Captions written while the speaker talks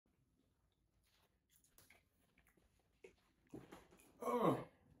Got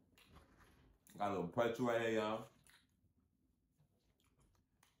a little pretzel right here, y'all.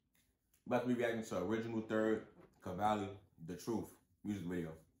 About to be reacting to original third Kavelly, The Truth music video.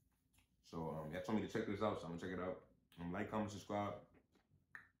 So y'all told me to check this out, so I'm gonna check it out. Like, comment, subscribe.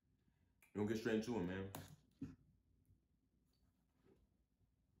 We'll get straight into it, man.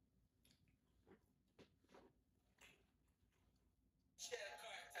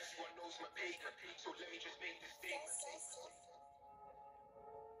 Everyone knows my paper, so let me just make this statement.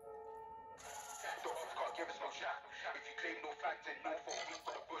 The off can't give us no shot. If you claim no fact, then no for me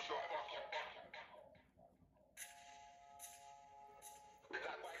for the bush or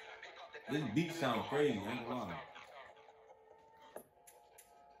This beat sound crazy, I ain't gonna lie.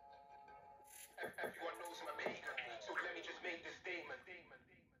 Everyone knows my paper, so let me just make this statement.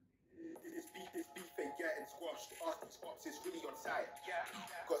 This beef ain't getting squashed. Ask these pops is really on side. Yeah.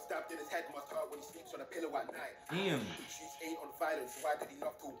 Got stabbed in his head, must hurt when he sleeps on a pillow at night. Damn. His shoots ain't on violence, why did he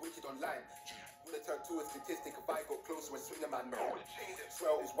love to wicked online? Would've turned to a statistic if I got closer and swing a man.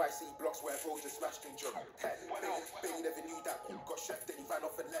 Swell is white city blocks where bros just smashed in jump. Bailey never knew that got chef, then he ran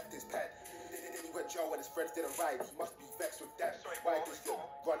off and left his pet. Then he went jail when his friends didn't ride. He must be vexed with them. Why does he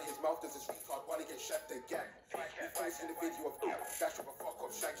run his mouth does his retard wanna get chefed again? We've all seen the video of Dash with a fuck up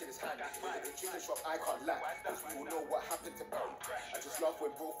shank in his hand. In the chicken shop I can't lie, cause we all know what happened to Bro. I just laughed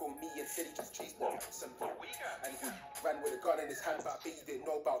when bro phoned me and said he just chased me. And he ran with a gun in his hand, but he didn't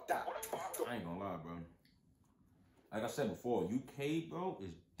know about that. I ain't gonna lie, bro. Like I said before, UK, bro,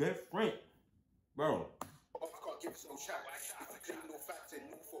 is different, bro. I can't give us no chat. If you claim no facts and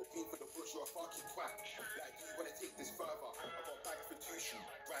no for being for the bush, you're a fucking twat. Like, you wanna take this further? I got back for two shoot.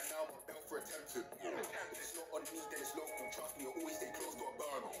 Right now, I'm on bail for attempted. If it's not on me, then it's local. Trust me, I always stay close to a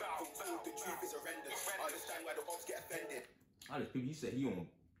burn. From told, the truth is horrendous. I understand why the ops get offended. All these people, he said he on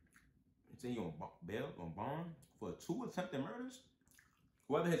bail, on bond for 2 attempted murders.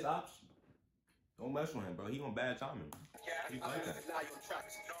 Whoever his ops, don't mess with him, bro. He on bad timing. Yeah, He's I like don't that. even lie on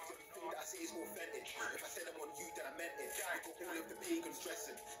tracks. Everything that I say is authentic. If I said I'm on you, then I meant it. I got all of the pagans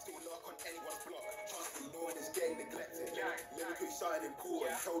stressing. Still lurk on anyone's block. Trust me, no one is getting neglected. Let me put something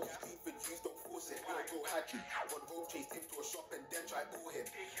important. Tell these beef and Jews, don't force it. Go had you. One road chased him to a shop and then tried to pull him.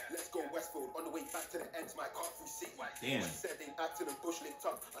 Let's go Westfield. On the way back to the ends, my car through city. Damn. She said they acted and bush linked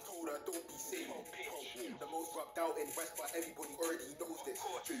up. I told her, don't be safe. The most rubbed out in West, but everybody already knows this.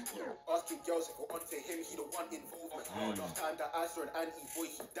 Asking girls if we're onto him, he don't want involvement. Last time that I saw an anti-boy,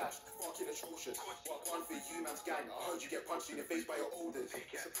 he dashed. Fucking atrocious. What one for you, man's gang? I heard you get punched in the face by your elders.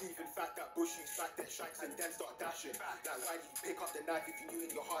 It's a proven fact that Bush shoots back, then shanks and then start dashing. Like, why did you pick up the knife if you knew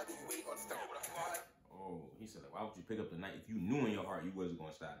in your heart that you wait on stuff? Oh, he said, like, why would you pick up the knife if you knew in your heart you wasn't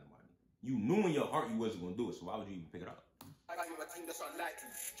gonna stab nobody? You knew in your heart you wasn't gonna do it, so why would you even pick it up? I got my team that's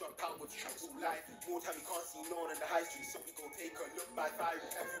unlikely. Jump out with tracks all life. More time you can't see no one in the high street, so we go take a look by fire.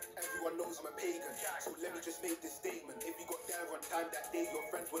 Everyone knows I'm a pagan, so let me just make this statement. If you got there on time that day, your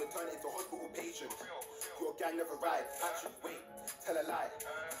friends would have turned into hospital patients. Your gang never ride. Actually, wait, tell a lie.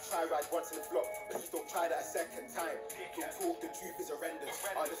 Try ride once in the block, please don't try that a second time. Don't talk, the truth is horrendous.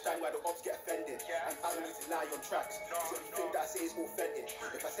 I understand why the ops get offended, and I don't need to lie on tracks. So everything that I say is authentic.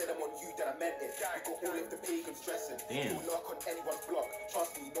 If I said I'm on you, then I meant it. We got all of the pagans stressing. Damn. On anyone's block,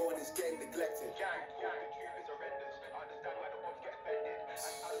 trust me, no one is getting neglected. The truth is horrendous. I understand why the ops get offended. I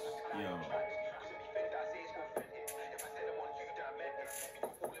don't know tracks, because everything that I say is authentic. If I said I'm on you, then I meant it. We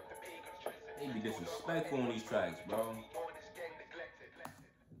got all of the pagans stressing. They be disrespectful on these tracks, bro. No one is getting neglected.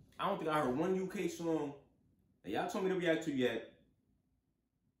 I don't think I heard one UK song that y'all told me to react to yet.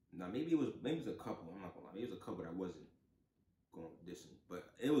 Now maybe it was a couple. I'm not gonna lie, maybe it was a couple that wasn't going to listen,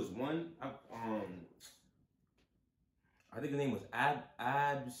 but it was one. I think his name was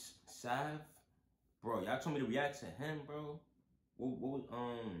Abs Sav. Bro, y'all told me to react to him, bro. What was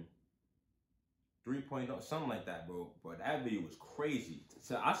 3.0, something like that, bro. But that video was crazy.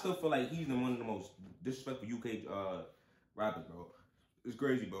 So I still feel like he's one of the most disrespectful UK rappers, bro. It's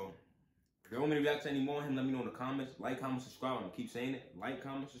crazy, bro. If you want me to react to any more of him, let me know in the comments. Like, comment, subscribe. I'm gonna keep saying it. Like,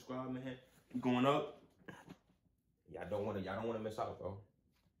 comment, subscribe, man. We going up. Y'all don't wanna miss out, bro.